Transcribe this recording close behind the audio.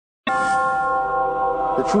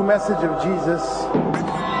The true message of Jesus,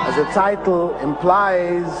 as a title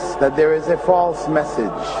implies that there is a false message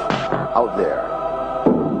out there.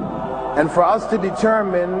 And for us to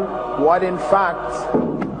determine what in fact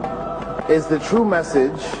is the true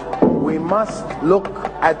message, we must look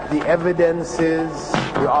at the evidences,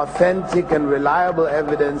 the authentic and reliable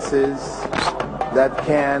evidences that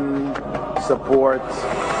can support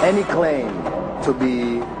any claim to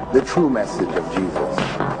be the true message of Jesus.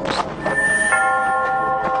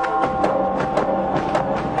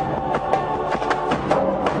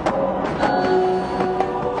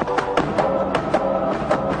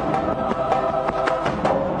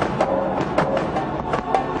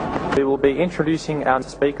 We will be introducing our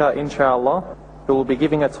speaker, inshallah, who will be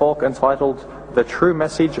giving a talk entitled The True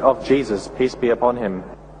Message of Jesus, peace be upon him.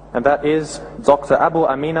 And that is Dr.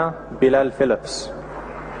 Ameenah Bilal Philips.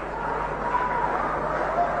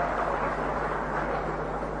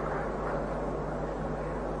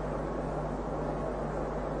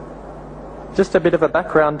 Just a bit of a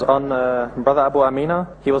background on Brother Abu Ameenah.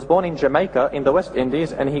 He was born in Jamaica in the West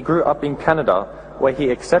Indies, and he grew up in Canada, where he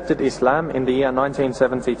accepted Islam in the year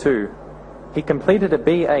 1972. He completed a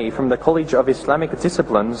BA from the College of Islamic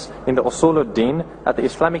Disciplines in the Usool ad-Deen at the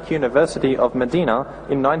Islamic University of Madeenah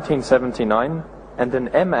in 1979, and an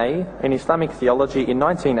M.A. in Islamic Theology in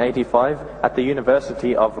 1985 at the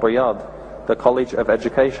University of Riyadh, the College of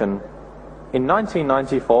Education. In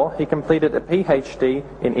 1994, he completed a Ph.D.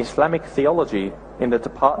 in Islamic Theology in the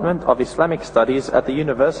Department of Islamic Studies at the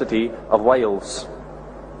University of Wales.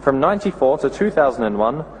 From 1994 to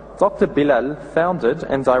 2001, Dr. Bilal founded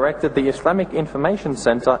and directed the Islamic Information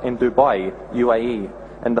Center in Dubai, UAE,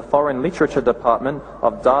 and the Foreign Literature Department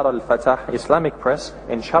of Dar al-Fatah Islamic Press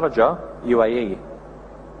in Sharjah, UAE.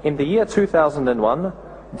 In the year 2001,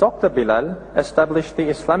 Dr. Bilal established the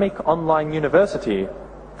Islamic Online University,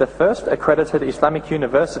 the first accredited Islamic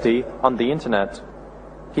university on the internet.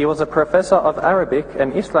 He was a professor of Arabic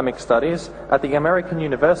and Islamic Studies at the American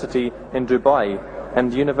University in Dubai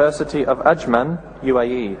and University of Ajman,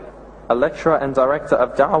 UAE, a lecturer and director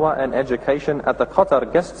of Da'wah and Education at the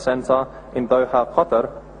Qatar Guest Center in Doha, Qatar,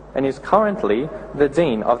 and is currently the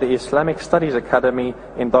Dean of the Islamic Studies Academy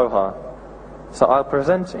in Doha. So I'll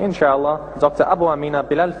present, inshallah, Dr. Abu Ameenah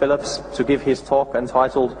Bilal Philips to give his talk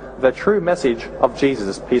entitled The True Message of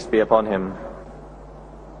Jesus, peace be upon him.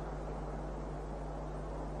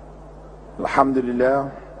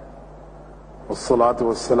 Alhamdulillah, wassalatu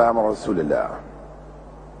wassalamu ala Rasulillah.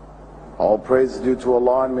 All praise due to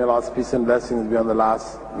Allah, and may Allah's peace and blessings be on the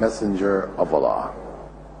last messenger of Allah.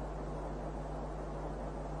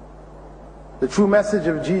 The true message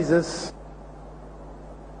of Jesus,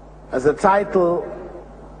 as a title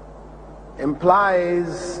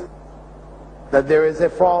implies that there is a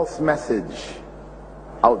false message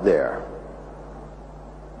out there.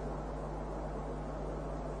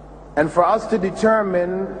 And for us to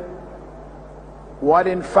determine what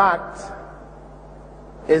in fact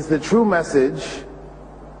is the true message,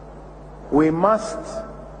 we must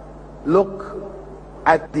look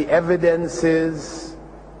at the evidences,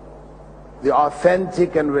 the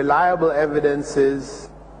authentic and reliable evidences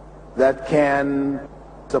that can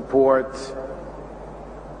support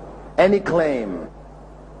any claim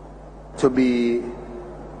to be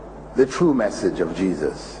the true message of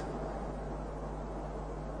Jesus.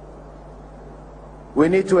 We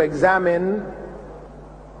need to examine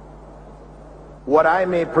what I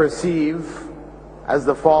may perceive as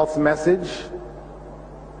the false message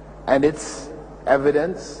and its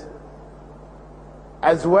evidence,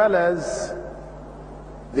 as well as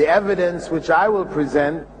the evidence which I will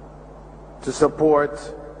present to support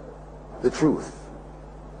the truth.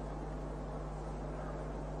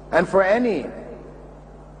 And for any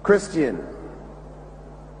Christian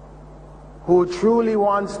who truly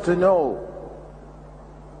wants to know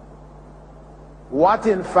what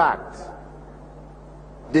in fact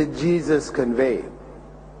did Jesus convey,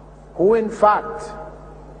 who in fact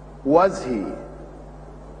was he,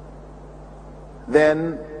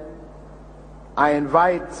 then I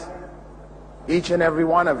invite each and every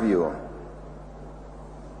one of you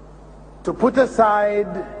to put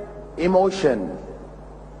aside emotion,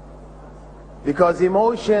 because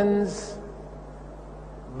emotions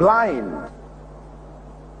blind.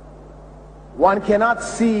 One cannot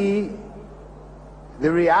see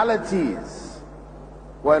the realities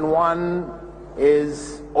when one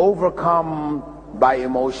is overcome by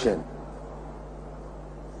emotion.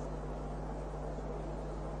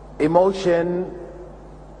 Emotion,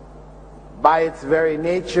 by its very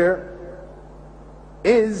nature,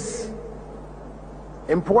 is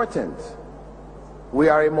important. We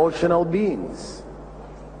are emotional beings.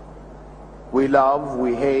 we love,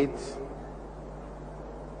 we hate.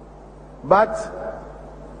 But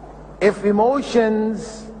if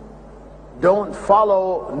emotions don't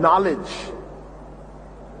follow knowledge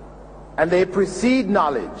and they precede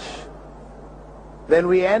knowledge, then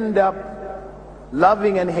we end up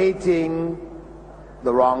loving and hating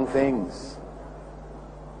the wrong things.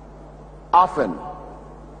 Often,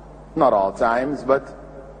 not all times, but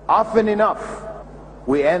often enough,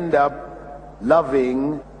 we end up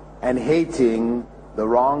loving and hating the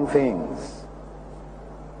wrong things.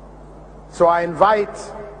 So I invite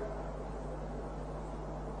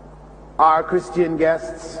our Christian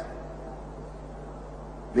guests,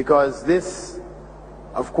 because this,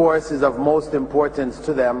 of course, is of most importance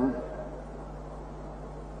to them,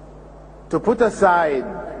 to put aside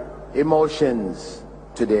emotions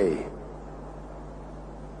today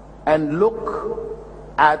and look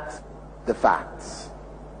at the facts,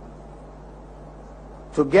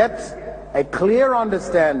 to get a clear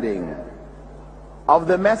understanding of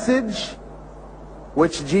the message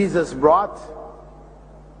which Jesus brought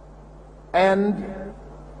and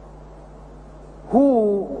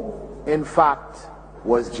who in fact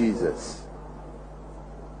was Jesus.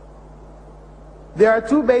 There are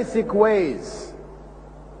two basic ways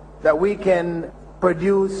that we can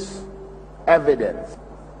produce evidence.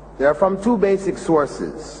 They are from two basic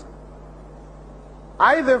sources.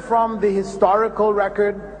 Either from the historical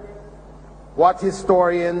record, what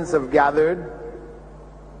historians have gathered,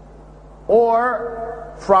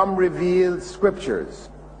 or from revealed scriptures.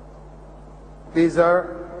 These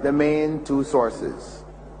are the main two sources.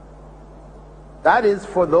 That is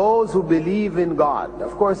for those who believe in God.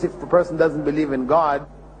 Of course, if the person doesn't believe in God,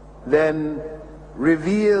 then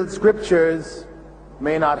revealed scriptures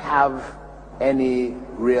may not have any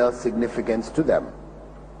real significance to them.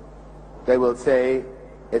 They will say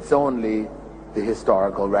it's only the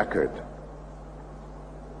historical record.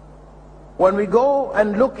 When we go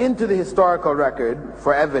and look into the historical record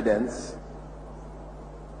for evidence,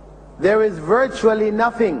 there is virtually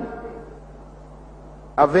nothing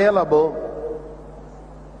available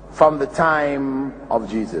from the time of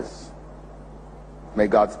Jesus. May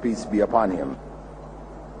God's peace be upon him.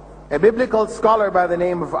 A biblical scholar by the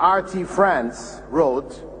name of R.T. France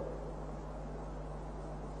wrote,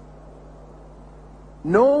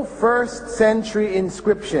 "No first-century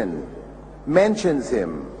inscription mentions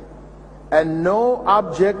him, and no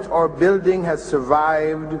object or building has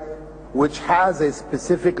survived which has a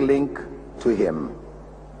specific link to him."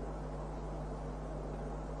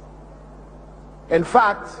 In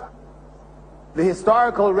fact, the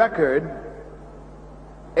historical record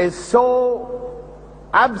is so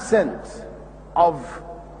absent of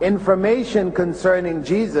information concerning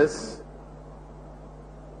Jesus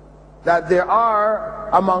that there are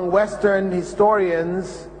among Western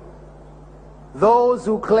historians those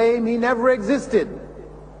who claim he never existed,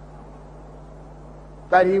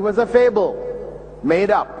 that he was a fable,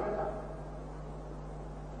 made up.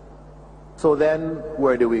 So then,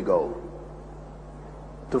 where do we go?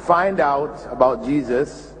 To find out about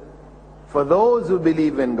Jesus, for those who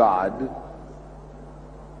believe in God,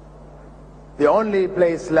 the only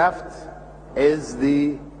place left is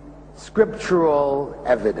the scriptural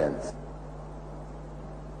evidence.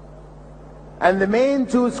 And the main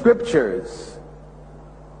two scriptures,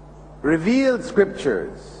 revealed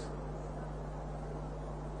scriptures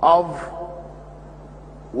of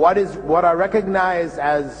what are recognized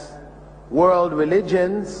as world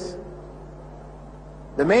religions,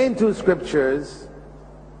 the main two scriptures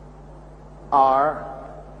are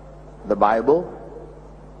the Bible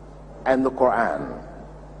and the Qur'an,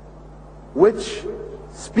 which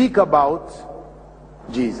speak about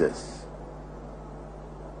Jesus.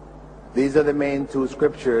 These are the main two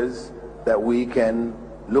scriptures that we can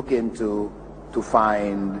look into to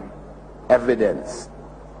find evidence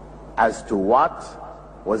as to what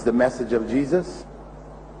was the message of Jesus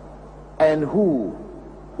and who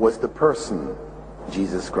was the person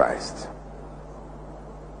Jesus Christ.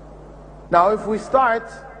 Now, if we start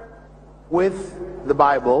with the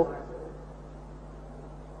Bible,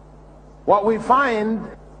 what we find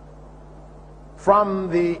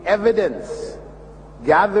from the evidence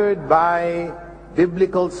gathered by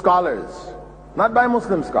biblical scholars, not by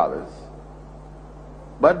Muslim scholars,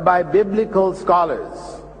 but by biblical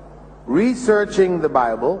scholars researching the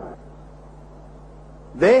Bible,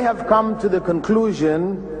 they have come to the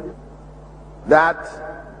conclusion that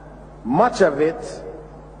much of it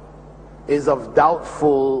is of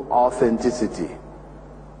doubtful authenticity.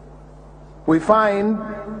 We find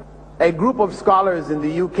a group of scholars in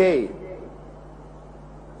the UK,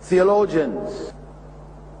 theologians,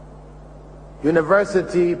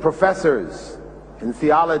 university professors in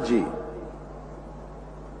theology,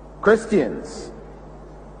 Christians,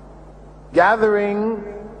 gathering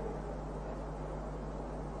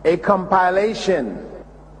a compilation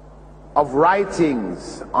of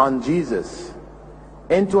writings on Jesus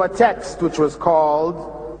into a text which was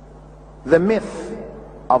called The Myth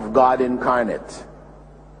of God Incarnate.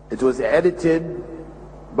 It was edited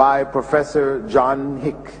by Professor John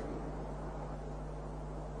Hick.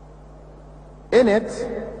 In it,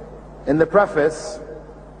 in the preface,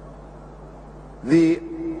 the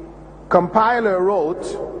compiler wrote,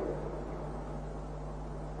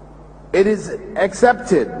 "It is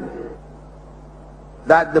accepted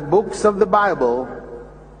that the books of the Bible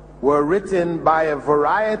were written by a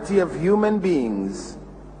variety of human beings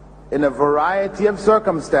in a variety of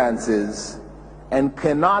circumstances and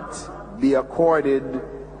cannot be accorded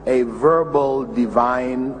a verbal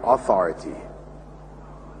divine authority."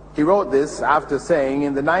 He wrote this after saying,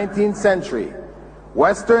 in the 19th century,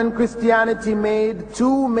 Western Christianity made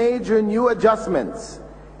two major new adjustments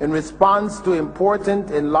in response to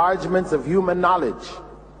important enlargements of human knowledge.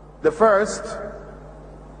 The first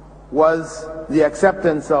was the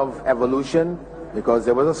acceptance of evolution, because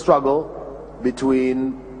there was a struggle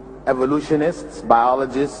between evolutionists,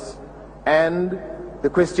 biologists, and the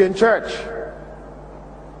Christian church.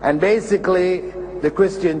 And basically, the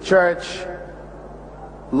Christian church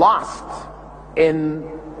lost in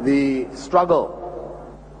the struggle.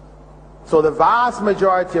 So the vast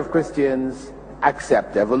majority of Christians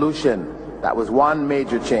accept evolution. That was one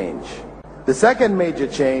major change. The second major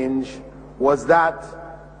change was that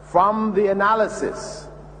from the analysis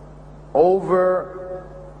over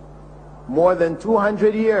more than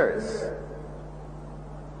 200 years,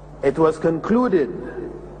 it was concluded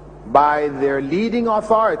by their leading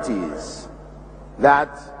authorities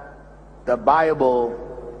that the Bible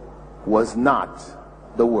was not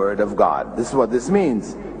the Word of God. This is what this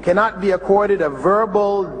means. Cannot be accorded a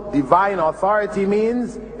verbal divine authority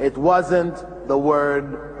means it wasn't the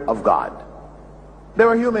Word of God. There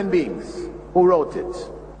were human beings who wrote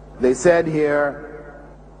it. They said here,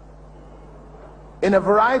 in a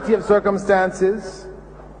variety of circumstances,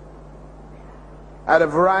 at a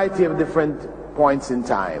variety of different points in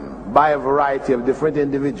time, by a variety of different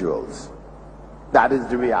individuals. That is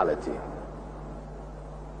the reality.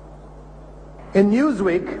 In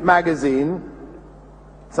Newsweek magazine,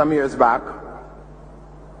 some years back,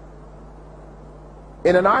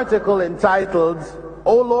 in an article entitled,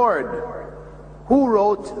 "O Lord, who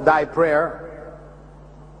wrote thy prayer?"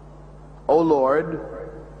 O Lord,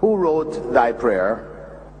 who wrote thy prayer?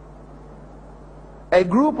 A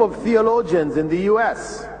group of theologians in the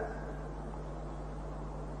US,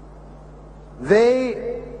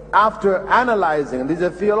 they, after analyzing, these are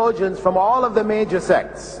theologians from all of the major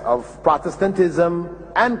sects of Protestantism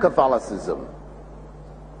and Catholicism,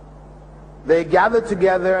 they gathered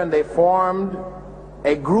together and they formed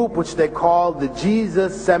a group which they called the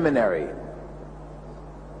Jesus Seminary.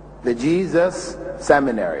 The Jesus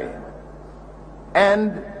Seminary.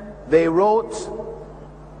 And they wrote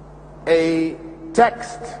a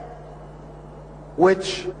text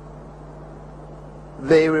which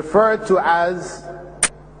they referred to as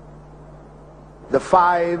the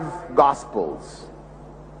 5 Gospels.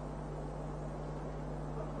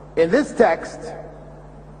 In this text,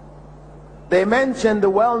 they mentioned the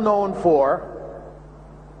well-known 4,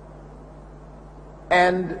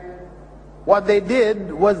 and what they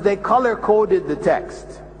did was they color-coded the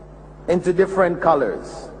text into different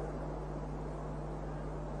colors.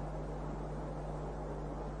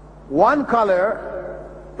 One color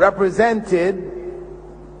represented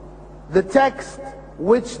the text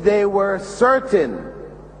which they were certain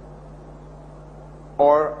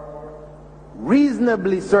or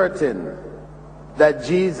reasonably certain that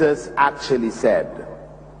Jesus actually said.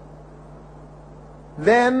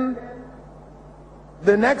 Then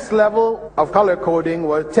the next level of color coding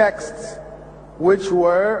were texts which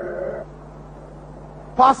were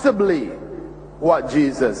possibly what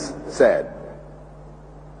Jesus said.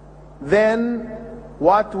 Then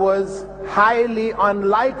what was highly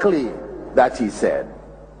unlikely that he said.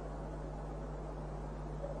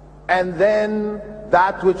 And then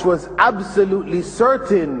that which was absolutely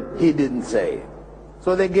certain he didn't say.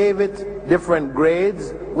 So they gave it different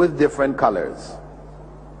grades with different colors.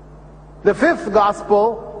 The 5th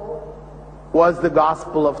gospel was the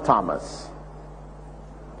Gospel of Thomas,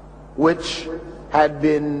 which had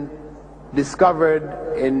been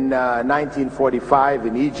discovered in 1945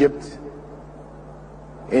 in Egypt,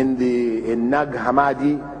 in Nag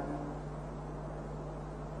Hammadi,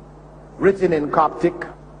 written in Coptic,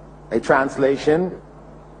 a translation,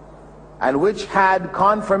 and which had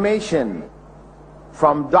confirmation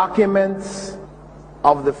from documents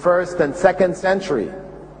of the 1st and 2nd century,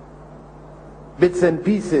 bits and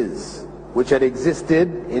pieces which had existed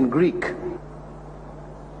in Greek.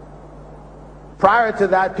 Prior to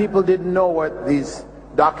that, people didn't know what these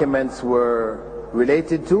documents were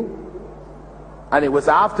related to, and it was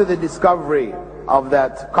after the discovery of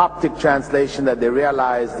that Coptic translation that they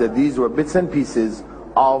realized that these were bits and pieces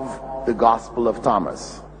of the Gospel of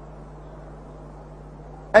Thomas.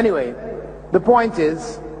 Anyway, the point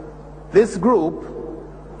is, this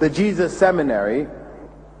group, the Jesus Seminary,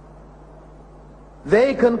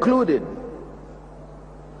 they concluded,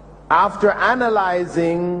 after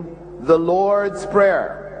analyzing the Lord's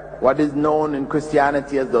Prayer, what is known in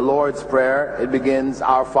Christianity as the Lord's Prayer. It begins,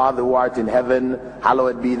 Our Father who art in heaven,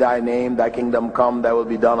 hallowed be thy name, thy kingdom come, thy will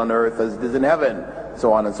be done on earth as it is in heaven,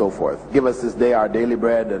 so on and so forth. Give us this day our daily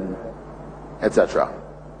bread, and etc.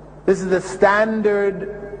 This is the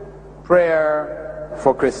standard prayer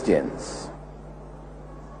for Christians.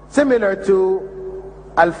 Similar to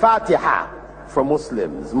Al-Fatiha for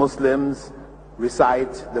Muslims. Muslims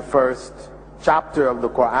recite the first chapter of the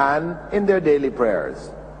Qur'an in their daily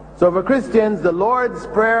prayers. So for Christians, the Lord's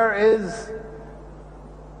Prayer is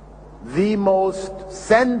the most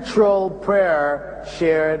central prayer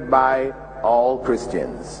shared by all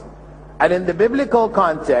Christians. And in the biblical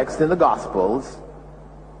context, in the Gospels,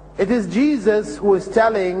 it is Jesus who is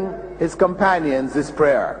telling his companions this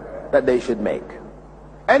prayer that they should make.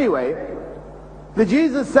 Anyway, the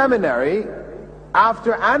Jesus Seminary,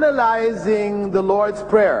 after analyzing the Lord's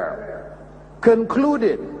Prayer,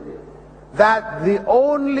 concluded that the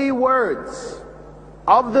only words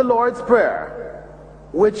of the Lord's Prayer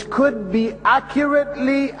which could be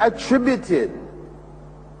accurately attributed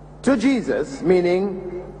to Jesus,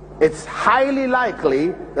 meaning it's highly likely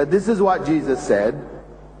that this is what Jesus said,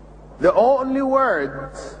 the only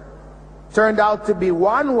words turned out to be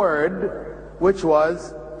one word, which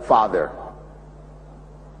was Father.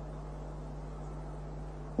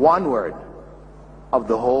 One word of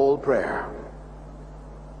the whole prayer,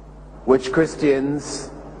 which Christians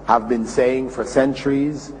have been saying for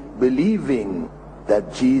centuries, believing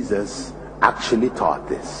that Jesus actually taught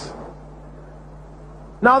this.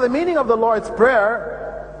 Now, the meaning of the Lord's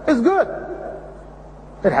Prayer is good.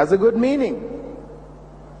 It has a good meaning.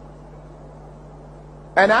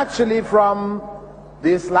 And actually, from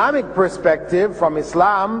the Islamic perspective, from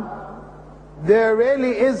Islam, there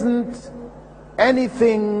really isn't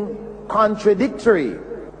anything contradictory.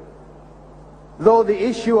 Though the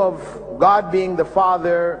issue of God being the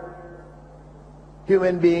Father,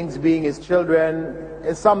 human beings being his children,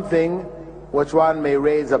 is something which one may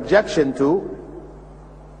raise objection to,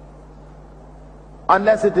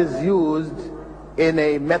 unless it is used in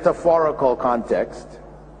a metaphorical context,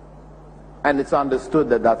 and it's understood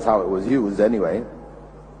that that's how it was used anyway.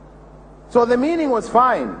 So the meaning was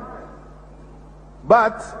fine,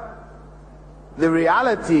 but the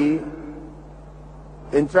reality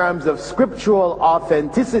in terms of scriptural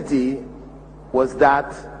authenticity was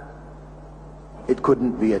that it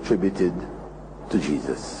couldn't be attributed to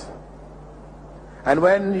Jesus. And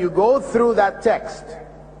when you go through that text,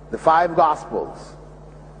 the 5 Gospels,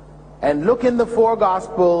 and look in the 4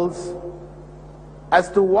 Gospels as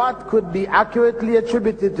to what could be accurately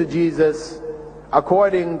attributed to Jesus,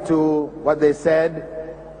 according to what they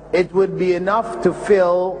said, it would be enough to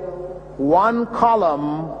fill 1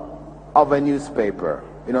 column of a newspaper.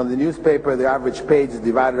 You know, the newspaper, the average page is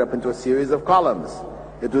divided up into a series of columns.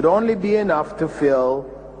 It would only be enough to fill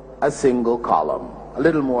a single column, a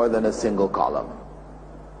little more than a single column.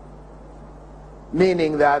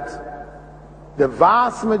 Meaning that the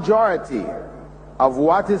vast majority of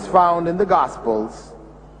what is found in the Gospels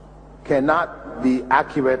cannot be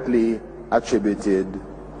accurately attributed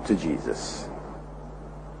to Jesus.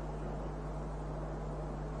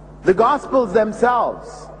 The Gospels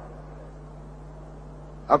themselves,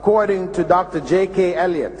 according to Dr. J.K.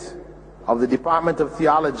 Elliott of the Department of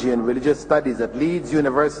Theology and Religious Studies at Leeds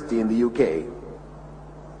University in the UK,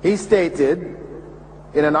 he stated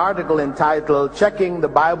in an article entitled "Checking the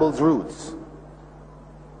Bible's Roots,"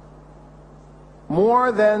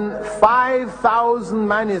 more than 5,000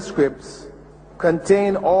 manuscripts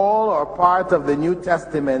contain all or part of the New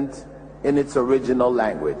Testament in its original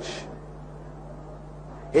language.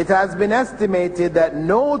 It has been estimated that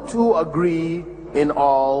no two agree in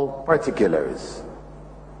all particulars.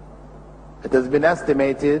 It has been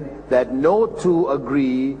estimated that no two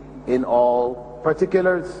agree in all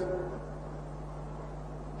particulars.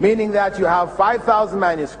 Meaning that you have 5,000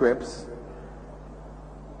 manuscripts,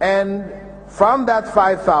 and from that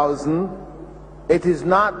 5,000, it is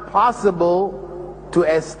not possible to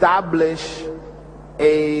establish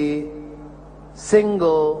a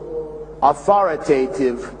single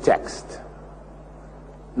authoritative text.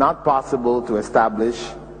 Not possible to establish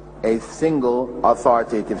a single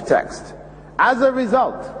authoritative text. As a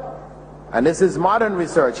result, and this is modern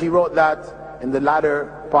research, he wrote that in the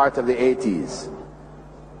latter part of the 80s.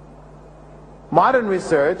 Modern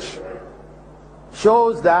research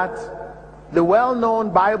shows that the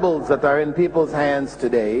well-known Bibles that are in people's hands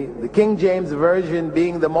today, the King James Version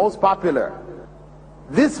being the most popular,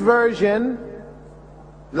 this version,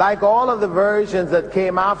 like all of the versions that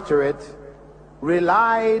came after it,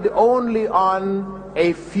 relied only on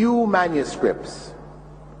a few manuscripts.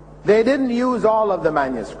 They didn't use all of the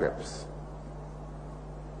manuscripts.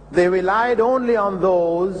 They relied only on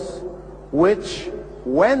those which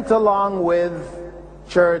went along with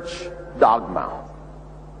church dogma.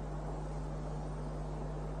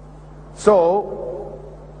 So,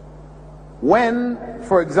 when,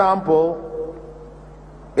 for example,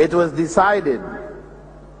 it was decided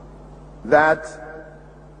that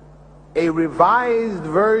a revised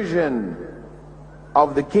version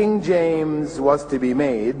of the King James was to be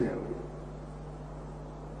made,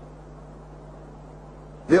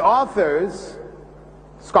 the authors,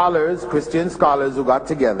 scholars, Christian scholars who got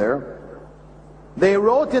together, they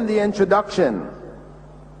wrote in the introduction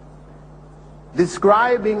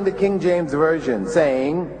describing the King James Version,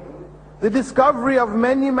 saying, "The discovery of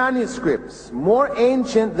many manuscripts more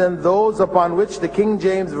ancient than those upon which the King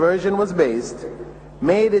James Version was based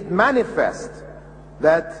made it manifest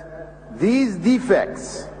that these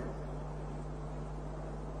defects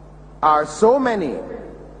are so many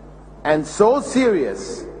and so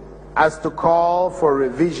serious as to call for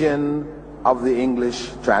revision of the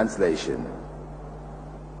English translation.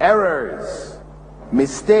 Errors,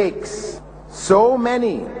 mistakes, so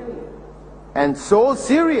many and so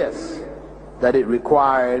serious that it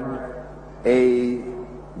required a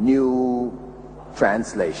new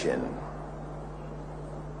translation."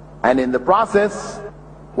 And in the process,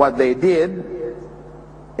 what they did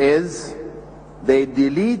is they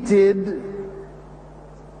deleted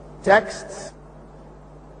texts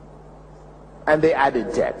and they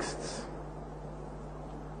added texts.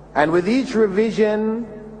 And with each revision,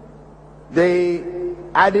 they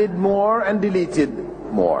added more and deleted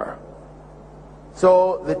more.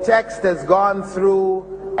 So the text has gone through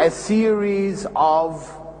a series of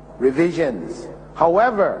revisions.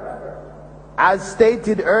 However, as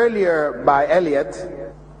stated earlier by Elliot,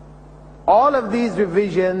 all of these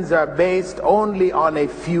revisions are based only on a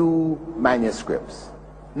few manuscripts.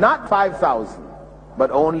 Not 5,000,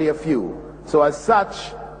 but only a few. So as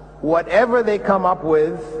such, whatever they come up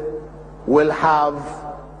with will have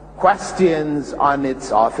questions on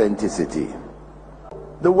its authenticity.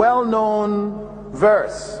 The well-known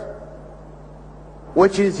verse,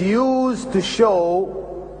 which is used to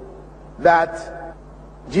show that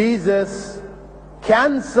Jesus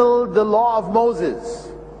canceled the law of Moses,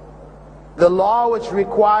 the law which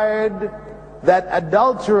required that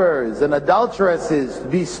adulterers and adulteresses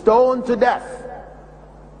be stoned to death.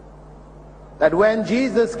 That when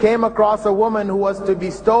Jesus came across a woman who was to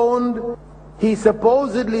be stoned, he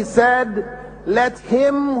supposedly said, "Let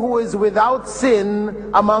him who is without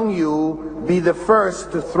sin among you be the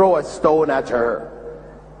first to throw a stone at her.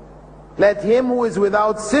 Let him who is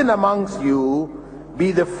without sin amongst you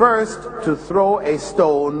be the first to throw a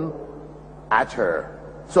stone at her."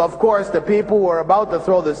 So of course the people who were about to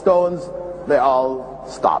throw the stones, they all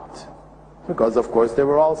stopped, because of course they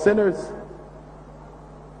were all sinners.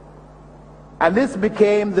 And this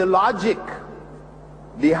became the logic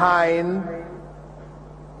behind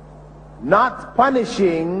not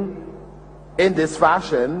punishing in this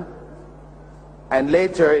fashion, and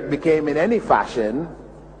later it became in any fashion,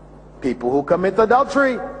 people who commit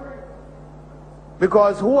adultery.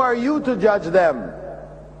 Because who are you to judge them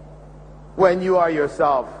when you are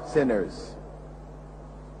yourself sinners?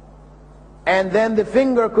 And then the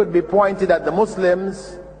finger could be pointed at the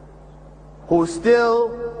Muslims who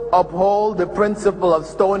still uphold the principle of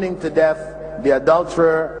stoning to death the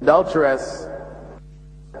adulterer, adulteress,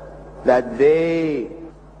 that they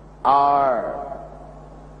are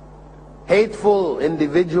hateful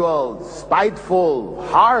individuals, spiteful,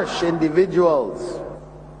 harsh individuals.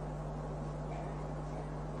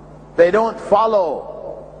 They don't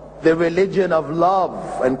follow the religion of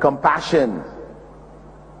love and compassion.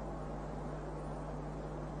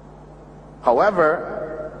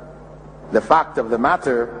 However, the fact of the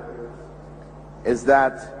matter is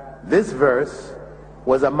that this verse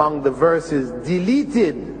was among the verses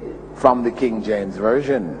deleted from the King James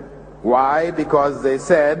Version. Why? Because they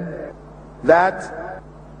said that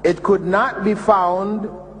it could not be found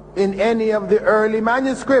in any of the early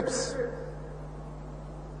manuscripts.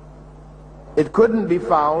 It couldn't be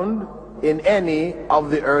found in any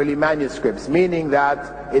of the early manuscripts, meaning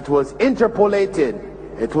that it was interpolated,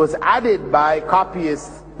 it was added by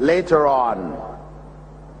copyists later on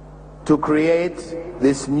to create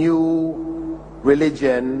this new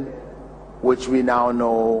religion which we now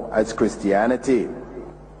know as Christianity.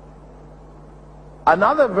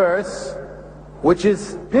 Another verse which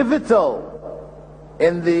is pivotal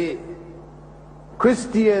in the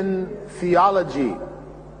Christian theology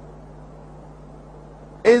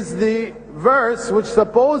is the verse which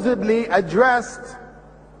supposedly addressed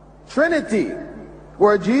Trinity,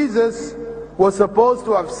 where Jesus was supposed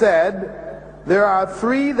to have said, there are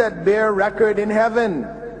three that bear record in heaven: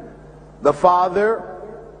 the Father,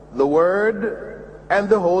 the Word, and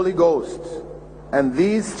the Holy Ghost, and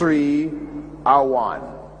these three are one.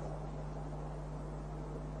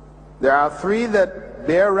 There are three that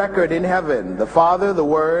bear record in heaven: the Father, the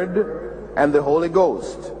Word, and the Holy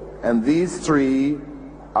Ghost, and these three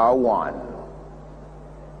are one.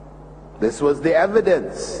 This was the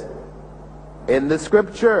evidence in the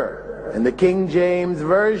scripture, in the King James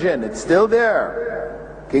Version. It's still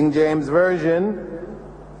there. King James Version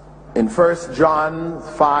in 1 John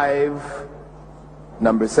 5,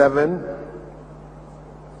 number 7.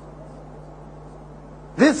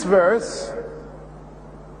 This verse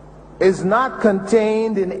is not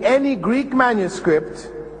contained in any Greek manuscript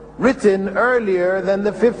written earlier than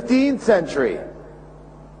the 15th century.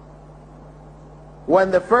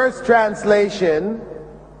 When the first translation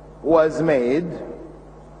was made,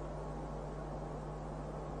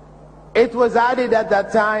 it was added at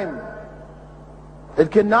that time.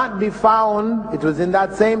 It cannot be found. It was in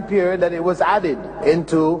that same period that it was added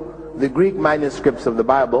into the Greek manuscripts of the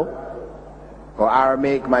Bible, or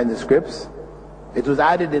Aramaic manuscripts. It was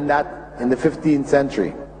added in the 15th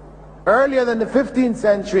century. Earlier than the 15th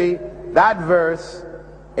century, that verse,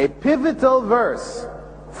 a pivotal verse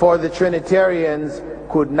for the Trinitarians,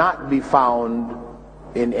 could not be found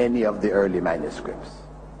in any of the early manuscripts.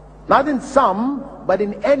 Not in some, but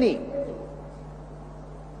in any.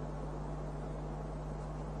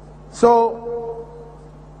 So,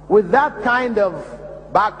 with that kind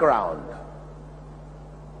of background,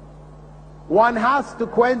 one has to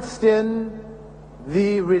question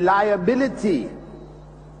the reliability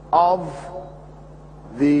of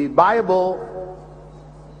the Bible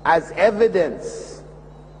as evidence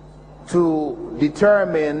to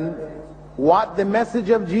determine what the message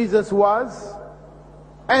of Jesus was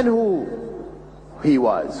and who he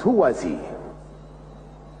was. Who was he?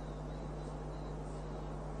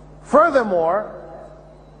 Furthermore,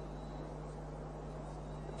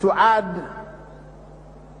 to add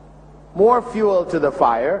more fuel to the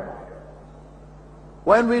fire,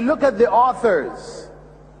 when we look at the authors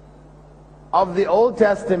of the Old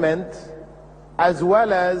Testament as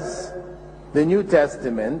well as the New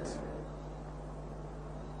Testament,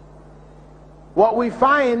 what we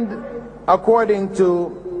find, according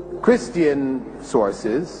to Christian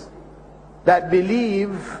sources that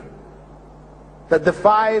believe that the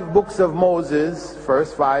 5 books of Moses,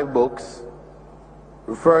 first 5 books,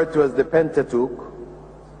 referred to as the Pentateuch,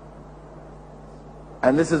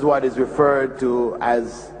 and this is what is referred to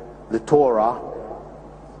as the Torah,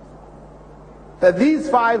 that these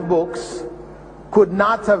 5 books could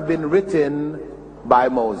not have been written by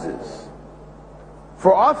Moses.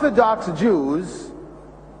 For Orthodox Jews,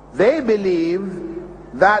 they believe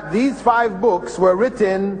that these 5 books were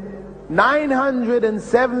written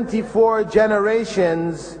 974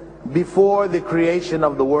 generations before the creation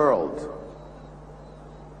of the world.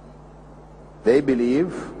 They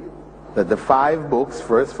believe that the 5 books,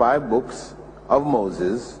 first 5 books of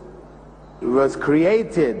Moses, was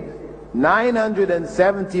created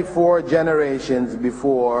 974 generations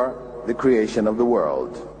before the creation of the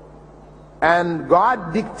world. And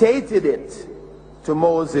God dictated it to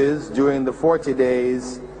Moses during the 40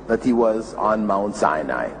 days that he was on Mount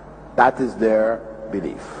Sinai. That is their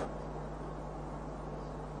belief.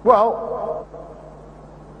 Well,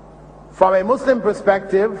 from a Muslim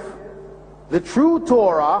perspective, the true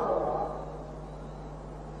Torah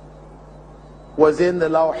was in the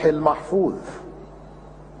Lawh al-Mahfuz,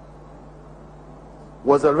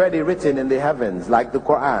 was already written in the heavens, like the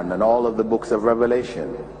Qur'an and all of the books of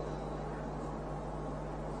Revelation.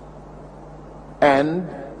 And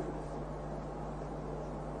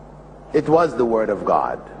it was the Word of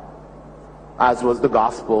God, as was the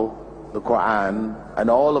Gospel, the Qur'an, and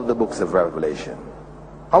all of the books of Revelation.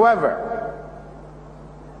 However,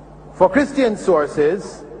 for Christian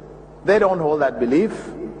sources, they don't hold that belief.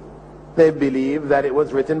 They believe that it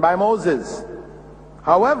was written by Moses.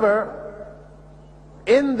 However,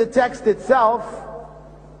 in the text itself,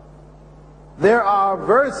 there are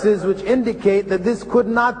verses which indicate that this could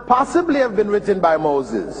not possibly have been written by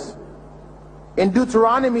Moses. In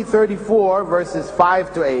Deuteronomy 34, verses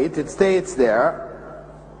 5 to 8, it states there,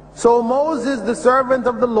 "So Moses, the servant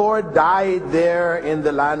of the Lord, died there in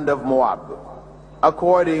the land of Moab,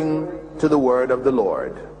 according to the word of the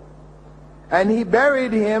Lord. And he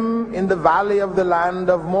buried him in the valley of the land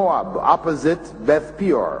of Moab, opposite Beth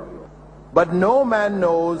Peor. But no man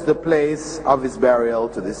knows the place of his burial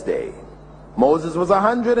to this day. Moses was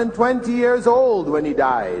 120 years old when he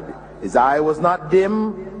died. His eye was not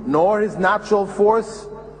dim, nor his natural force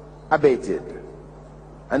abated.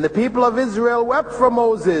 And the people of Israel wept for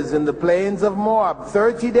Moses in the plains of Moab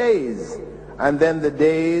 30 days. And then the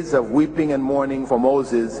days of weeping and mourning for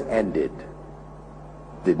Moses ended."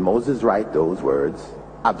 Did Moses write those words?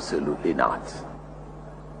 Absolutely not.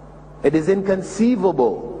 It is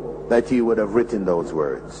inconceivable that he would have written those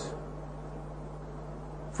words.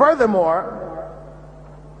 Furthermore,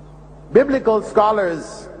 biblical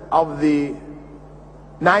scholars of the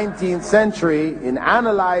 19th century, in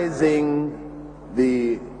analyzing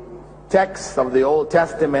the text of the Old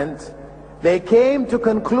Testament, they came to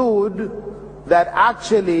conclude that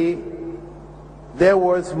actually there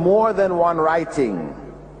was more than one writing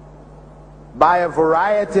by a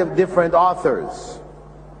variety of different authors.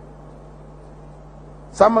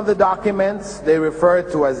 Some of the documents they refer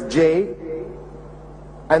to as J,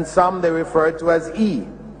 and some they refer to as E,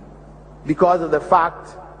 because of the fact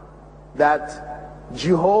that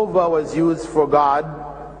Jehovah was used for God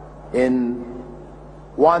in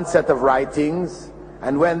one set of writings,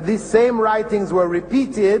 and when these same writings were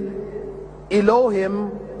repeated,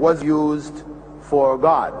 Elohim was used for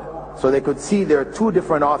God. So they could see there are two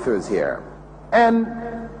different authors here. And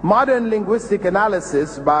modern linguistic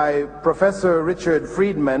analysis by Professor Richard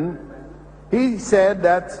Friedman, he said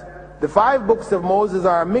that the 5 books of Moses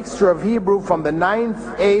are a mixture of Hebrew from the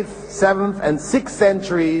 9th, 8th, 7th, and 6th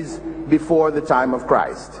centuries before the time of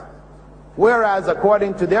Christ. Whereas,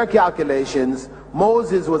 according to their calculations,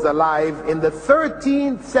 Moses was alive in the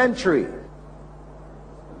 13th century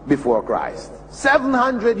before Christ,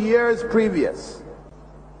 700 years previous.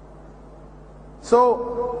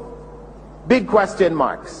 So, big question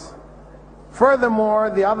marks. Furthermore,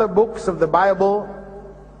 the other books of the Bible,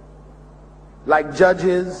 like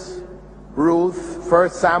Judges, Ruth, 1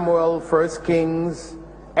 Samuel, 1 Kings,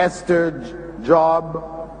 Esther, Job,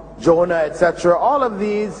 Jonah, etc., all of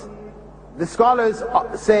these, the scholars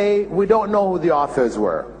say we don't know who the authors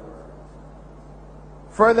were.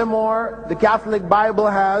 Furthermore, the Catholic Bible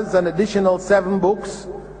has an additional 7 books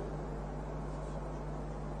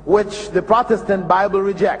which the Protestant Bible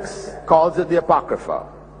rejects, calls it the Apocrypha.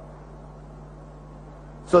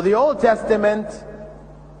 So the Old Testament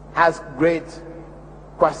has great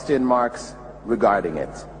question marks regarding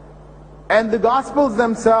it. And the Gospels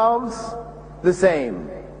themselves, the same.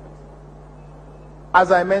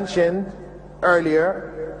 As I mentioned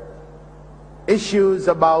earlier, issues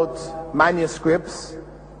about manuscripts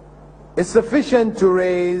is sufficient to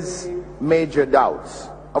raise major doubts.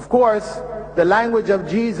 Of course, the language of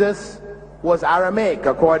Jesus was Aramaic,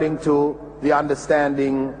 according to the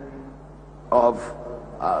understanding of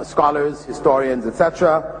scholars, historians,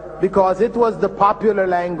 etc., because it was the popular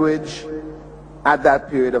language at that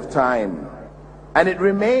period of time. And it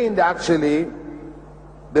remained actually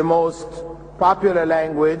the most popular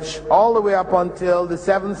language all the way up until the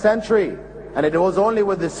 7th century. And it was only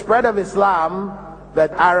with the spread of Islam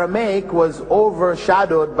that Aramaic was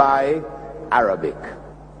overshadowed by Arabic.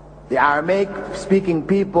 The Aramaic-speaking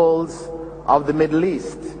peoples of the Middle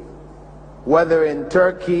East, whether in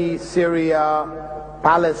Turkey, Syria,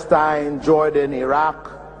 Palestine, Jordan,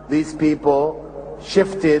 Iraq, these people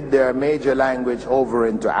shifted their major language over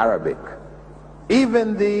into Arabic.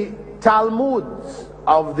 Even the Talmuds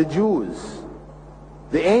of the Jews,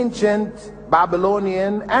 the ancient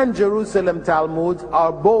Babylonian and Jerusalem Talmuds,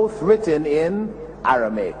 are both written in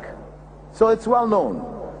Aramaic. So it's well known.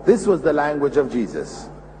 This was the language of Jesus.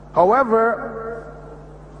 However,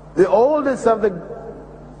 the oldest of the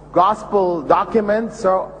gospel documents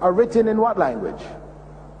are written in what language?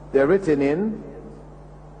 They're written in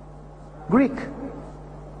Greek.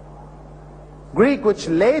 Greek, which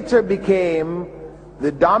later became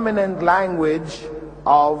the dominant language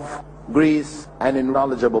of Greece and in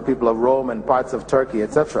knowledgeable people of Rome and parts of Turkey,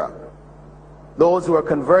 etc. Those who are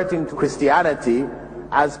converting to Christianity,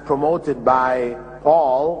 as promoted by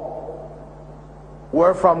Paul,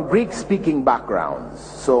 were from Greek-speaking backgrounds.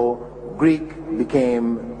 So Greek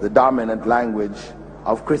became the dominant language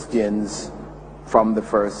of Christians from the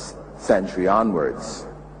 1st century onwards.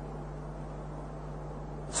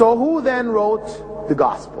 So who then wrote the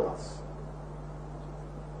Gospels?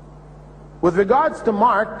 With regards to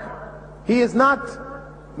Mark, he is not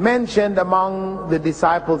mentioned among the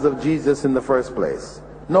disciples of Jesus in the first place.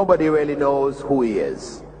 Nobody really knows who he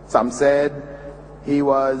is. Some said he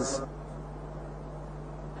was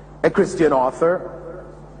a Christian author.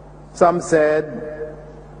 Some said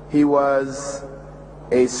he was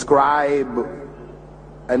a scribe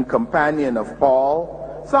and companion of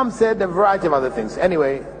Paul. Some said a variety of other things.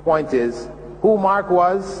 Anyway, point is, who Mark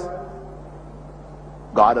was,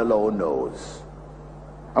 God alone knows.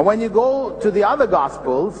 And when you go to the other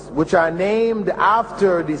Gospels, which are named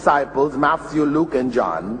after disciples, Matthew, Luke, and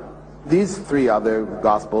John, these three other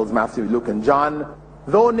Gospels, Matthew, Luke, and John,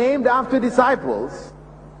 though named after disciples,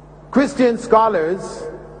 Christian scholars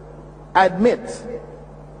admit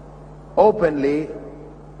openly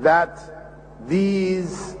that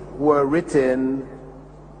these were written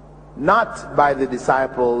not by the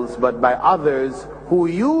disciples, but by others who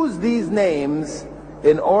used these names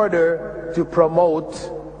in order to promote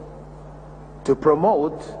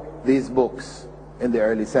these books in the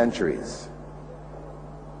early centuries.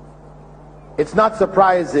 It's not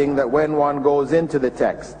surprising that when one goes into the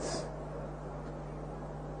texts,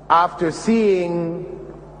 after seeing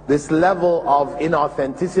this level of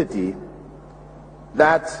inauthenticity,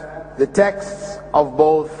 that the texts of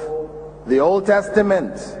both the Old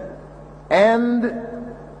Testament and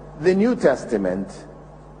the New Testament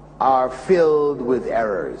are filled with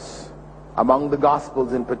errors, among the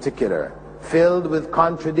Gospels in particular, filled with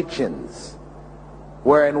contradictions,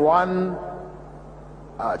 where in one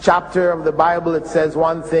chapter of the Bible it says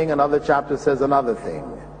one thing, another chapter says another thing.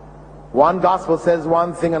 One Gospel says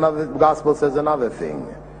one thing, another Gospel says another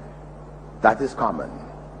thing. That is common.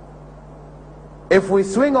 If we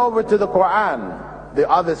swing over to the Qur'an, the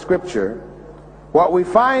other scripture, what we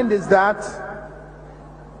find is that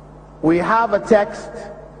we have a text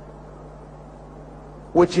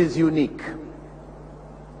which is unique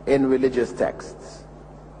in religious texts.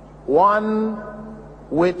 One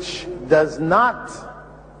which does not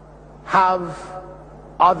have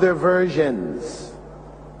other versions.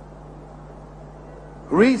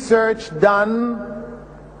 Research done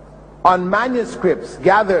on manuscripts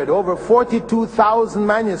gathered, over 42,000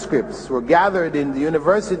 manuscripts were gathered in the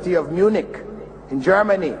University of Munich in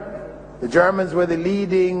Germany. The Germans were the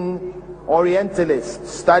leading Orientalists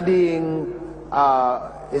studying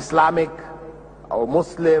Islamic or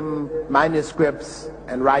Muslim manuscripts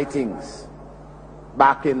and writings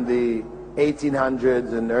back in the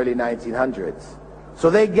 1800s and early 1900s. So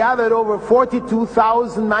they gathered over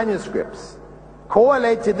 42,000 manuscripts,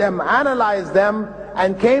 collated them, analyzed them,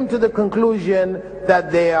 and came to the conclusion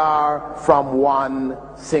that they are from one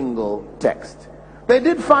single text. They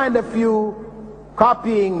did find a few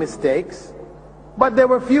copying mistakes, but there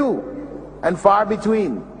were few and far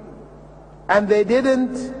between. And they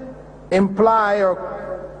didn't imply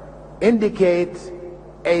or indicate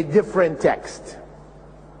a different text.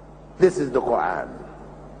 This is the Qur'an,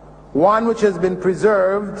 one which has been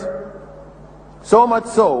preserved, so much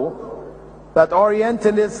so that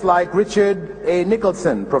Orientalists like Richard A.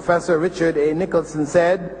 Nicholson, Professor Richard A. Nicholson,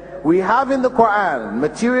 said, "We have in the Qur'an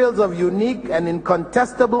materials of unique and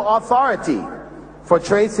incontestable authority for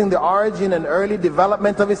tracing the origin and early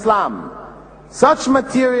development of Islam. Such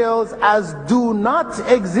materials as do not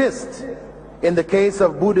exist in the case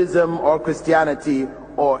of Buddhism or Christianity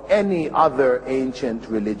or any other ancient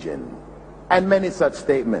religion." And many such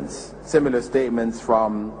statements, similar statements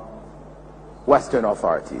from Western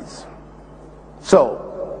authorities.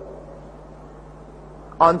 So,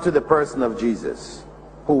 onto the person of Jesus.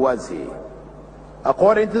 Who was he?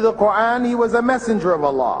 According to the Qur'an, he was a messenger of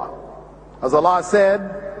Allah. As Allah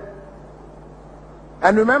said,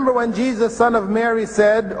 and remember when Jesus, son of Mary,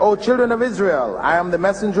 said, "O children of Israel, I am the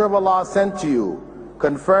messenger of Allah sent to you,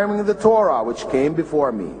 confirming the Torah which came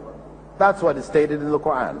before me." That's what is stated in the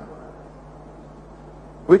Qur'an.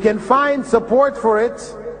 We can find support for it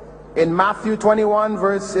in Matthew 21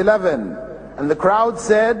 verse 11. And the crowd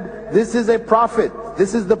said, "This is a prophet.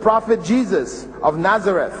 This is the prophet Jesus of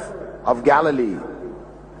Nazareth of Galilee."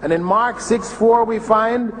 And in Mark 6:4 we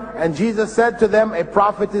find, and Jesus said to them, "A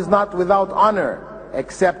prophet is not without honor,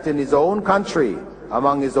 except in his own country,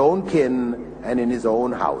 among his own kin, and in his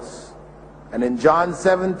own house." And in John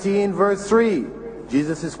 17 verse 3,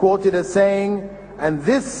 Jesus is quoted as saying, "And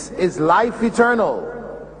this is life eternal,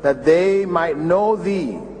 that they might know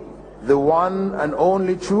thee, the one and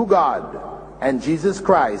only true God, and Jesus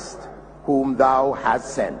Christ, whom thou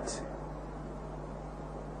hast sent."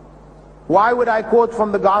 Why would I quote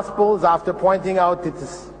from the Gospels after pointing out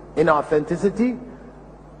its inauthenticity?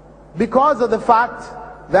 Because of the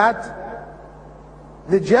fact that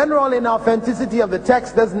the general inauthenticity of the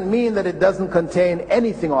text doesn't mean that it doesn't contain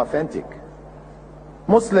anything authentic.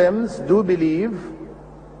 Muslims do believe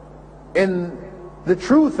in the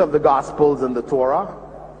truth of the Gospels and the Torah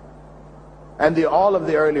and all of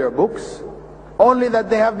the earlier books, only that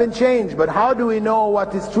they have been changed. But how do we know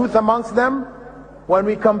what is truth amongst them? When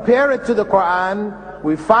we compare it to the Qur'an,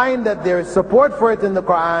 we find that there is support for it in the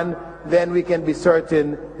Qur'an, then we can be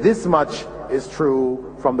certain this much is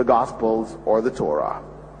true from the Gospels or the Torah.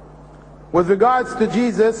 With regards to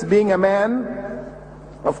Jesus being a man,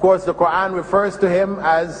 of course the Qur'an refers to him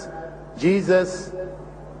as Jesus,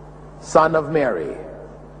 son of Mary.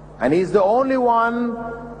 And he's the only one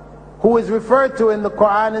who is referred to in the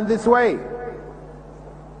Qur'an in this way.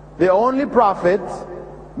 The only prophet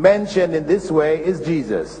mentioned in this way is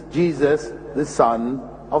Jesus. Jesus, the son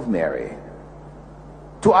of Mary.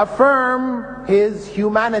 To affirm his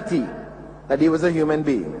humanity, that he was a human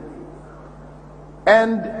being.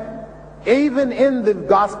 And even in the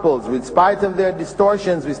Gospels, in spite of their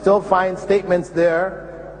distortions, we still find statements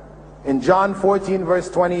there. In John 14 verse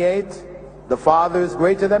 28, the Father is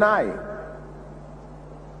greater than I.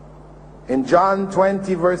 In John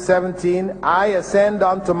 20 verse 17, I ascend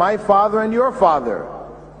unto my Father and your Father,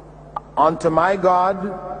 unto my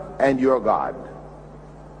God and your God.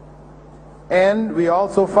 And we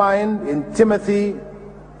also find in Timothy,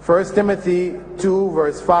 1 Timothy 2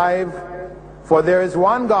 verse 5, for there is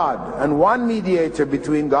one God and one mediator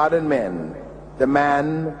between God and men, the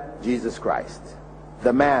man Jesus Christ.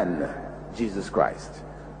 The man Jesus Christ.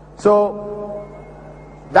 So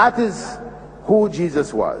that is who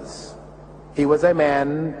Jesus was. He was a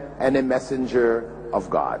man and a messenger of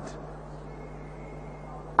God.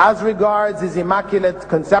 As regards his immaculate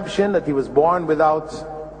conception, that he was born without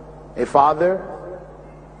a father,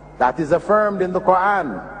 that is affirmed in the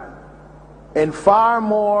Qur'an in far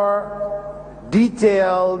more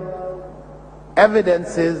detailed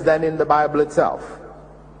evidences than in the Bible itself.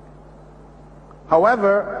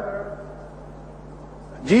 However,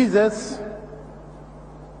 Jesus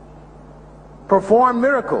performed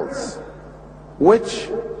miracles which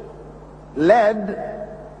led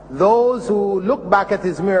those who look back at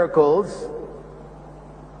his miracles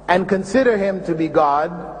and consider him to be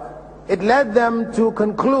God, it led them to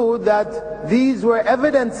conclude that these were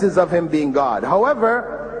evidences of him being God.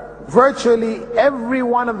 However, virtually every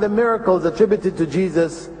one of the miracles attributed to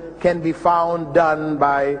Jesus can be found done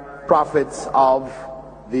by prophets of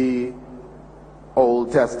the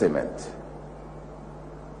Old Testament.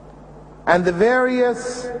 And the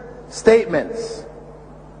various statements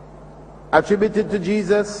attributed to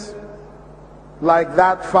Jesus, like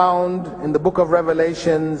that found in the book of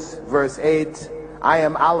Revelations, verse 8, I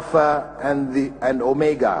am Alpha and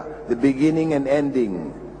Omega, the beginning and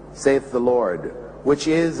ending, saith the Lord, which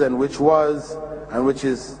is and which was and which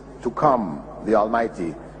is to come, the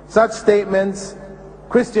Almighty. Such statements,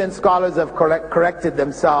 Christian scholars have corrected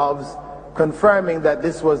themselves, confirming that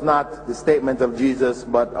this was not the statement of Jesus,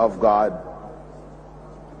 but of God.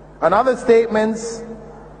 And other statements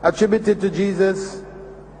attributed to Jesus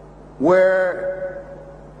where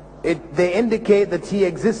they indicate that he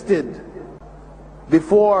existed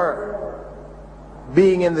before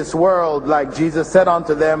being in this world, like Jesus said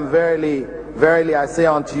unto them, verily, verily I say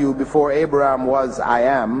unto you, before Abraham was, I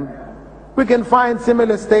am. We can find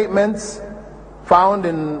similar statements found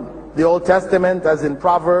in the Old Testament, as in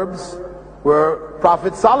Proverbs, where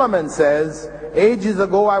Prophet Solomon says, ages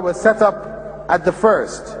ago I was set up at the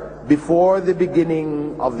first, before the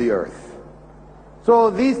beginning of the earth.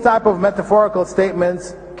 So these type of metaphorical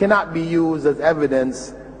statements cannot be used as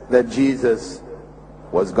evidence that Jesus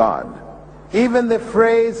was God. Even the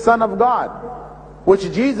phrase Son of God,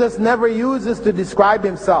 which Jesus never uses to describe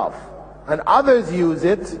himself, and others use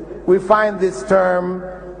it, we find this term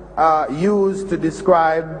used to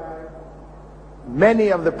describe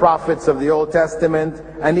many of the prophets of the Old Testament,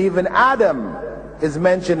 and even Adam is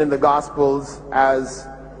mentioned in the Gospels as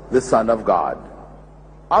the Son of God.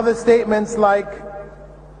 Other statements like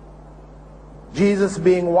Jesus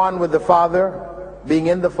being one with the Father, being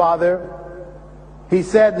in the Father, he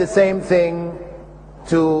said the same thing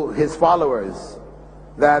to his followers,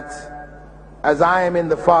 that as I am in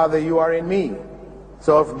the Father, you are in me.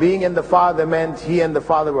 So if being in the Father meant he and the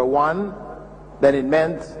Father were one, then it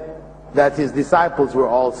meant that his disciples were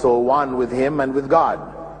also one with him and with God.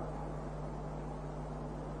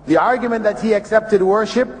 The argument that he accepted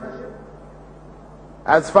worship,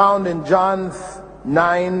 as found in John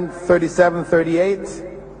 9:37-38,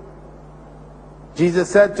 Jesus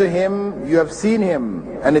said to him, "You have seen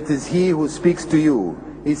him, and it is he who speaks to you."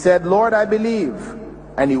 He said, "Lord, I believe,"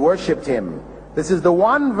 and he worshipped him. This is the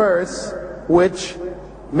one verse which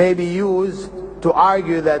may be used to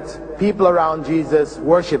argue that people around Jesus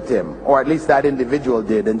worshipped him, or at least that individual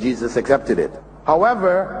did, and Jesus accepted it.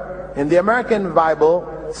 However, in the American Bible,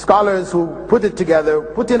 scholars who put it together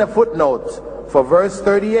put in a footnote for verse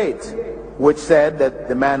 38, which said that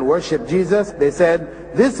the man worshipped Jesus. They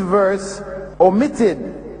said this verse,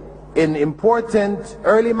 omitted in important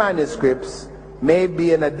early manuscripts, may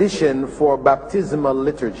be an addition for baptismal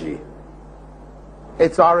liturgy.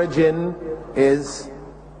 Its origin is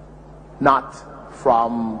not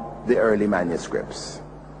from the early manuscripts.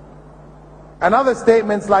 And other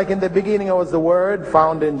statements like "in the beginning was the Word,"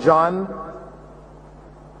 found in John,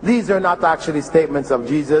 these are not actually statements of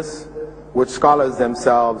Jesus, which scholars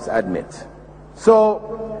themselves admit.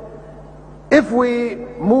 So if we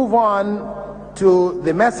move on to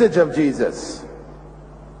the message of Jesus,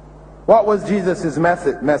 what was Jesus'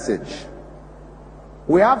 message?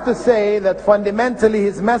 We have to say that fundamentally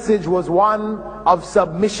his message was one of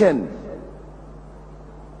submission,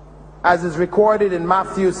 as is recorded in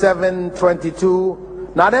Matthew 7:22.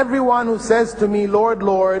 "Not everyone who says to me, 'Lord,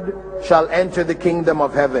 Lord,' shall enter the kingdom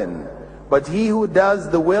of heaven, but he who does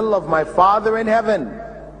the will of my Father in heaven."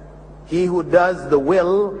 He who does the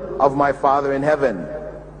will of my Father in heaven.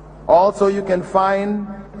 Also you can find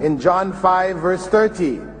in John 5 verse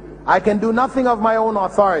 30, "I can do nothing of my own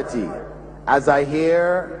authority. As I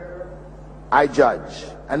hear, I judge.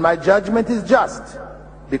 And my judgment is just,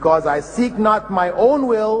 because I seek not my own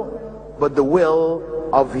will, but the will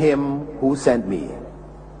of him who sent me."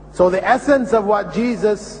 So the essence of what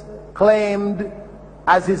Jesus claimed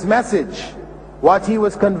as his message, what he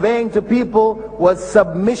was conveying to people, was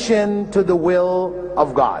submission to the will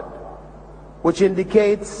of God, which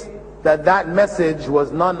indicates that that message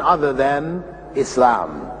was none other than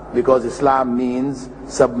Islam, because Islam means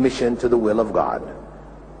submission to the will of God.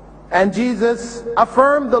 And Jesus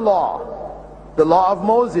affirmed the law of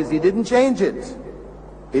Moses. He didn't change it.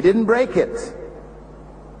 He didn't break it.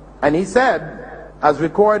 And he said, as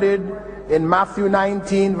recorded in Matthew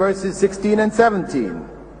 19 verses 16 and 17,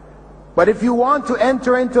 "But if you want to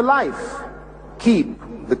enter into life,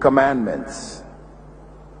 keep the commandments."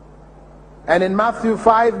 And in Matthew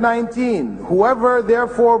 5:19, "Whoever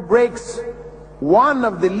therefore breaks one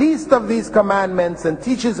of the least of these commandments and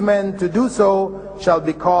teaches men to do so shall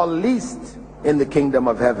be called least in the kingdom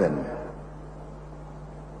of heaven."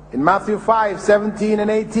 In Matthew 5:17 and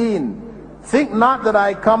 18, "Think not that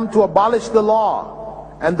I come to abolish the law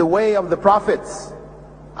and the way of the prophets.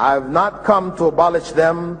 I have not come to abolish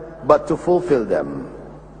them, but to fulfill them."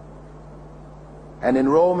 And in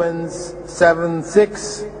Romans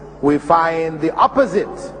 7:6, we find the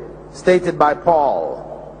opposite stated by Paul.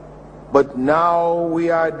 "But now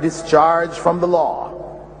we are discharged from the law,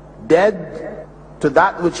 dead to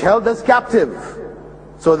that which held us captive,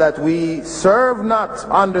 so that we serve not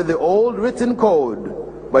under the old written code,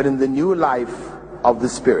 but in the new life of the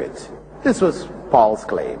Spirit." This was Paul's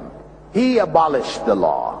claim. He abolished the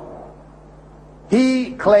law.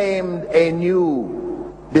 He claimed a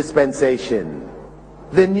new dispensation,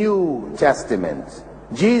 the New Testament.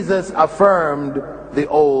 Jesus affirmed the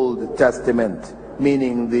Old Testament,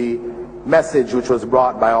 meaning the message which was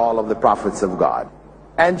brought by all of the prophets of God.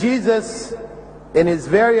 And Jesus, in his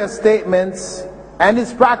various statements and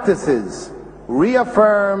his practices,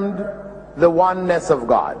 reaffirmed the oneness of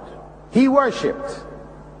God. He worshipped.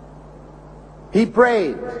 He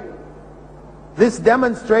prayed. This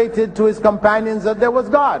demonstrated to his companions that there was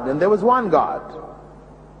God, and there was one God.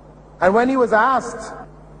 And when he was asked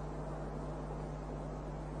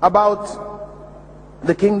about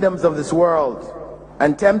the kingdoms of this world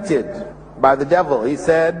and tempted by the devil, he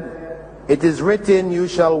said, "It is written, you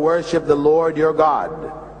shall worship the Lord your God,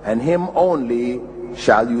 and him only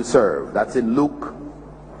shall you serve." That's in Luke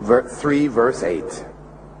 3 verse 8.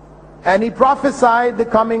 And he prophesied the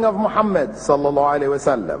coming of Muhammad sallallahu alaihi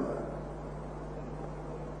wasallam.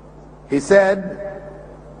 He said,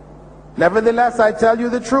 "Nevertheless, I tell you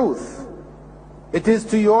the truth. It is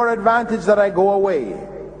to your advantage that I go away.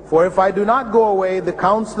 For if I do not go away, the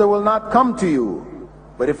counselor will not come to you.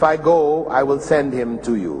 But if I go, I will send him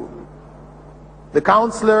to you." The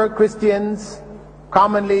counselor, Christians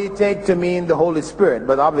commonly take to mean the Holy Spirit,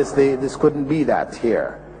 but obviously this couldn't be that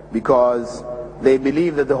here, because they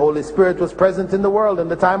believe that the Holy Spirit was present in the world in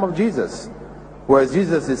the time of Jesus, whereas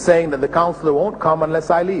Jesus is saying that the counselor won't come unless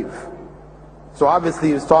I leave. So obviously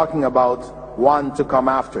he was talking about one to come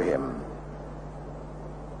after him.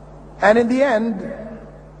 And in the end,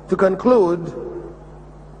 to conclude,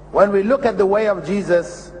 When we look at the way of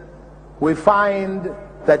Jesus, we find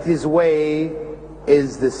that his way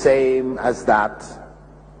is the same as that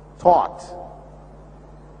taught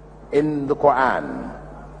in the Qur'an,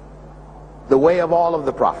 the way of all of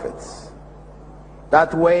the prophets.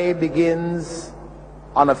 That way begins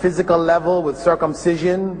on a physical level with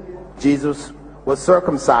circumcision. Jesus was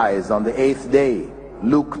circumcised on the 8th day,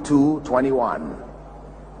 Luke 2:21.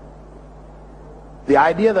 The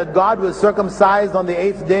idea that God was circumcised on the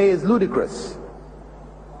 8th day is ludicrous.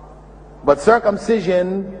 But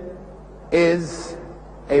circumcision is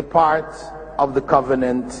a part of the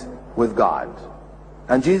covenant with God.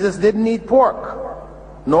 And Jesus didn't eat pork,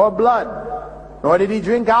 nor blood, nor did he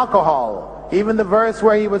drink alcohol. Even the verse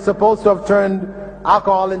where he was supposed to have turned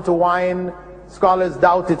alcohol into wine, scholars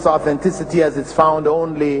doubt its authenticity, as it's found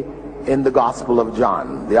only in the Gospel of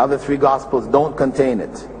John. The other 3 Gospels don't contain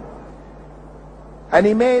it. And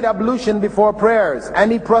he made ablution before prayers,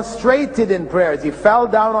 and he prostrated in prayers. He fell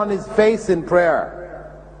down on his face in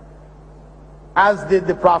prayer, as did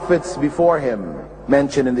the prophets before him,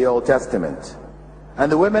 mentioned in the Old Testament. And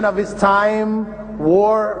the women of his time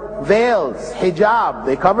wore veils, hijab.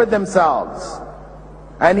 They covered themselves.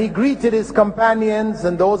 And he greeted his companions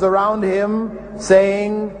and those around him,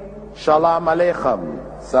 saying, Shalom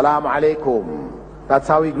Aleichem, Salam Alaikum. That's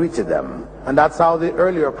how he greeted them. And that's how the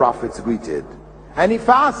earlier prophets greeted. And he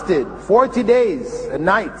fasted 40 days and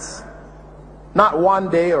nights. Not 1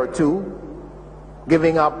 day or 2,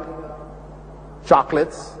 giving up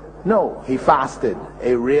chocolates. No, he fasted,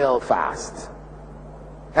 a real fast.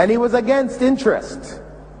 And he was against interest,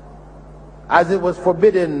 as it was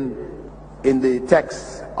forbidden in the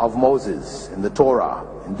text of Moses, in the Torah,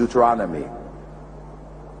 in Deuteronomy.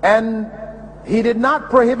 And he did not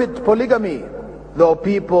prohibit polygamy, though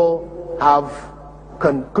people have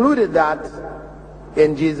concluded that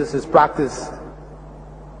in Jesus' practice.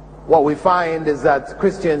 What we find is that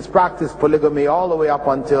Christians practiced polygamy all the way up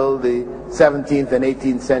until the 17th and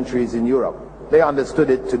 18th centuries in Europe. They understood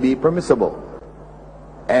it to be permissible.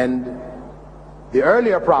 And the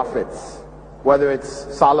earlier prophets, whether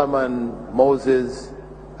it's Solomon, Moses,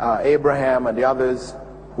 Abraham, and the others,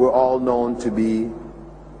 were all known to be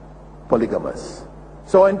polygamous.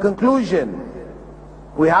 So in conclusion,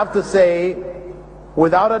 we have to say,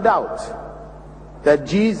 without a doubt, that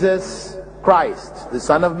Jesus Christ, the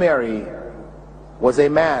Son of Mary, was a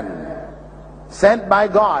man sent by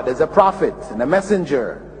God as a prophet and a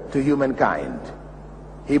messenger to humankind.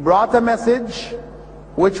 He brought a message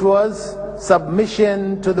which was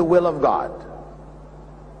submission to the will of God.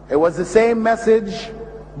 It was the same message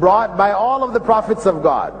brought by all of the prophets of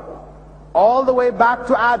God, all the way back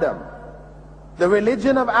to Adam. The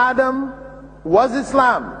religion of Adam was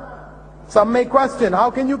Islam. Some may question,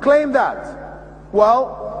 how can you claim that?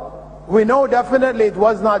 Well, we know definitely it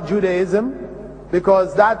was not Judaism,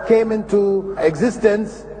 because that came into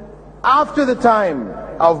existence after the time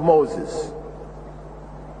of Moses.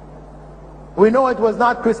 We know it was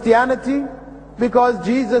not Christianity, because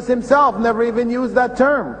Jesus himself never even used that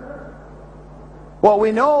term. What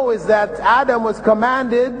we know is that Adam was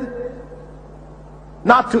commanded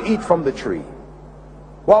not to eat from the tree.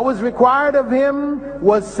 What was required of him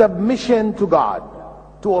was submission to God,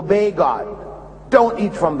 to obey God. Don't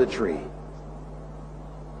eat from the tree.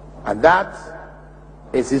 And that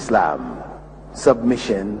is Islam,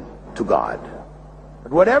 submission to God.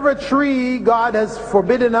 But whatever tree God has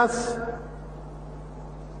forbidden us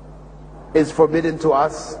is forbidden to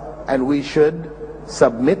us, and we should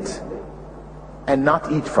submit and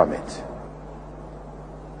not eat from it.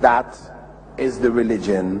 That is the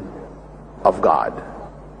religion of God.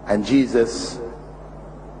 And Jesus,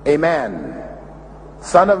 a man,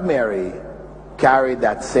 Son of Mary, carried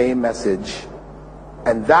that same message,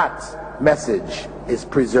 and that message is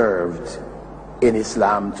preserved in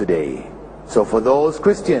Islam today. So for those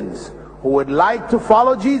Christians who would like to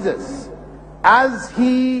follow Jesus as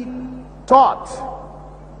he taught,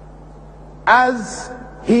 as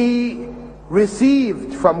he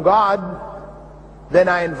received from God, then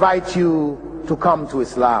I invite you to come to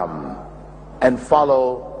Islam and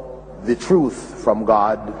follow the truth from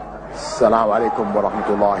God. Assalamu alaikum wa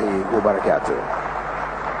rahmatullahi wa barakatuh.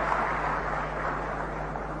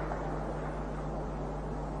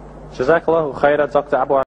 Jazakallahu khairan, Dr. Abu